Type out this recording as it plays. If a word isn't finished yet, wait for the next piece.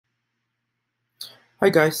Hi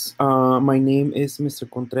guys, my name is Mr.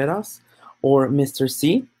 Contreras or Mr.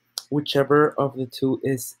 C, whichever of the two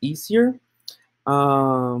is easier.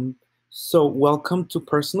 So welcome to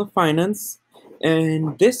Personal Finance.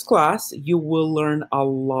 In this class, you will learn a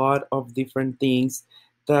lot of different things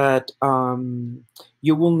that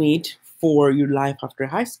you will need for your life after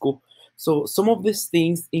high school. So some of these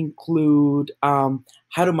things include how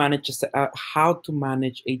to manage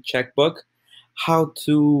a checkbook, how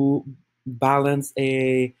to balance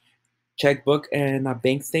a checkbook and a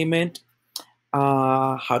bank statement,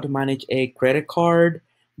 how to manage a credit card,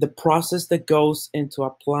 the process that goes into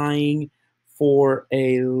applying for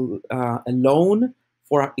a loan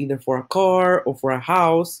for either for a car or for a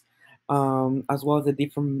house, as well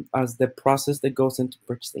as the process that goes into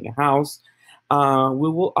purchasing a house.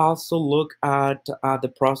 We will also look at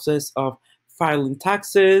the process of filing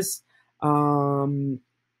taxes, um,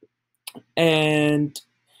 and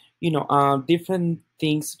different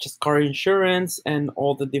things such as car insurance and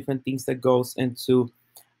all the different things that goes into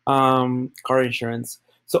car insurance.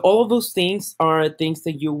 So all of those things are things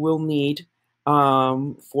that you will need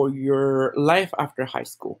for your life after high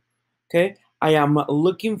school. Okay, I am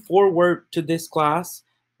looking forward to this class,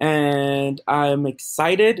 and I'm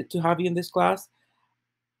excited to have you in this class.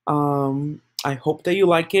 I hope that you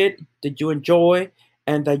like it, that you enjoy,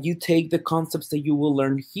 and that you take the concepts that you will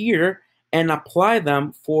learn here and apply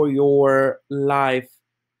them for your life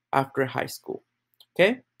after high school.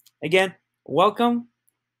 Okay? Again, welcome